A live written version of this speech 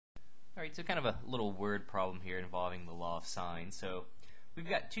Alright, so kind of a little word problem here involving the law of sine. So we've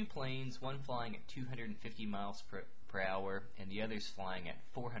got two planes, one flying at 250 miles per hour and the other's flying at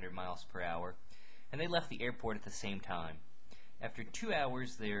 400 miles per hour, and they left the airport at the same time. After 2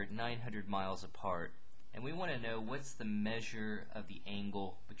 hours they're 900 miles apart, and we want to know what's the measure of the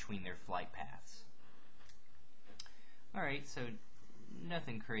angle between their flight paths. Alright, so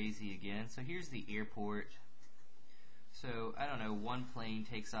nothing crazy again. So here's the airport. So, I don't know, one plane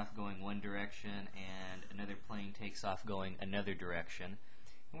takes off going one direction and another plane takes off going another direction.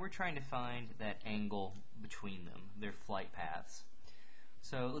 And we're trying to find that angle between them, their flight paths.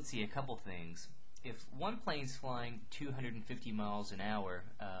 So, let's see, a couple things. If one plane's flying 250 miles an hour,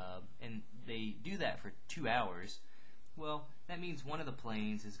 and they do that for 2 hours, well, that means one of the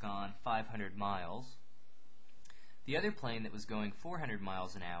planes has gone 500 miles. The other plane that was going 400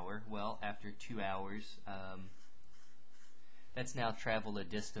 miles an hour, well, after 2 hours, that's now traveled a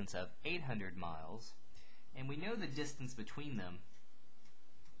distance of 800 miles, and we know the distance between them.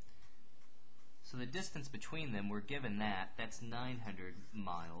 So the distance between them, we're given that's 900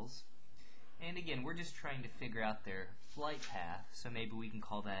 miles. And again, we're just trying to figure out their flight path, so maybe we can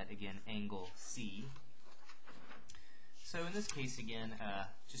call that, again, angle C. So in this case, again,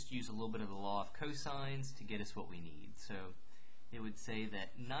 just use a little bit of the law of cosines to get us what we need. So it would say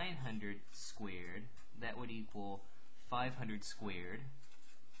that 900 squared, that would equal 500 squared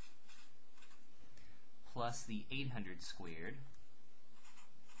plus the 800 squared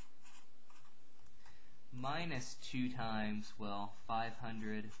minus 2 times, well,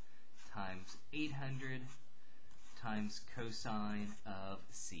 500 times 800 times cosine of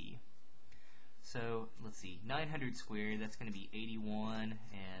C. So let's see, 900 squared, that's going to be 81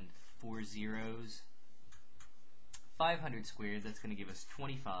 and 4 zeros. 500 squared, that's going to give us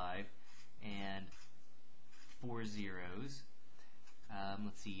 25 and 4 zeros.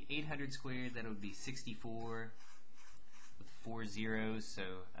 Let's see, 800 squared, that would be 64 with 4 zeros.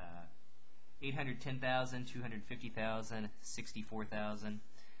 So 810,000, 250,000, 64,000.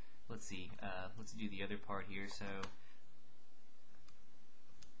 Let's see, let's do the other part here. So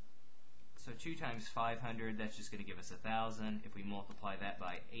 2 times 500, that's just going to give us 1,000. If we multiply that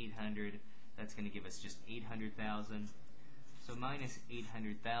by 800, that's going to give us just 800,000. So minus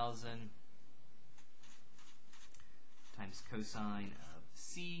 800,000 times cosine of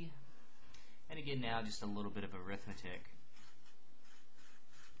C. And again, now just a little bit of arithmetic.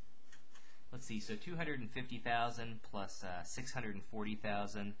 Let's see, so 250,000 plus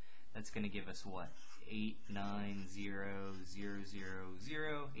 640,000, that's going to give us what?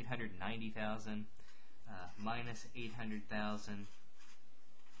 890,000, 890,000 minus 800,000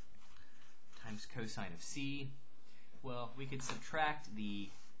 times cosine of C. Well, we could subtract the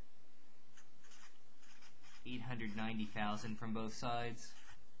 890,000 from both sides.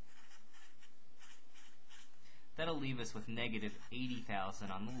 That'll leave us with negative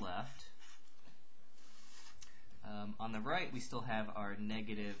 80,000 on the left. On the right, we still have our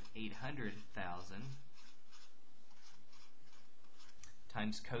negative 800,000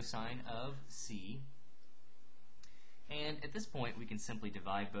 times cosine of C. And at this point, we can simply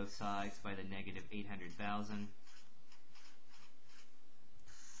divide both sides by the negative 800,000.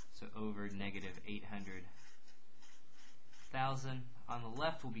 So over negative 800,000. On the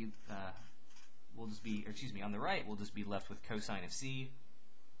left, on the right, we'll just be left with cosine of C.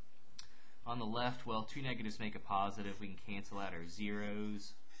 On the left, well, 2 negatives make a positive. We can cancel out our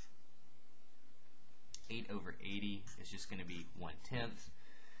zeros. 8 over 80 is just going to be 1/10.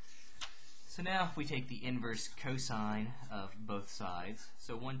 So now if we take the inverse cosine of both sides,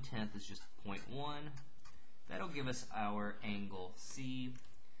 so 1/10 is just 0.1. That'll give us our angle C.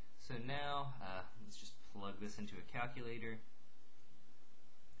 So now, let's just plug this into a calculator.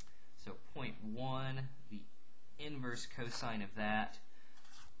 So 0.1, the inverse cosine of that,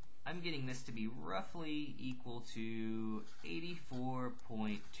 I'm getting this to be roughly equal to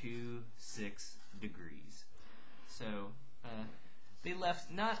 84.26 degrees. So they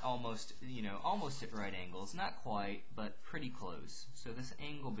left not almost, almost at right angles, not quite, but pretty close. So this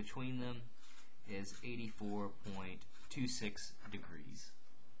angle between them is 84.26 degrees.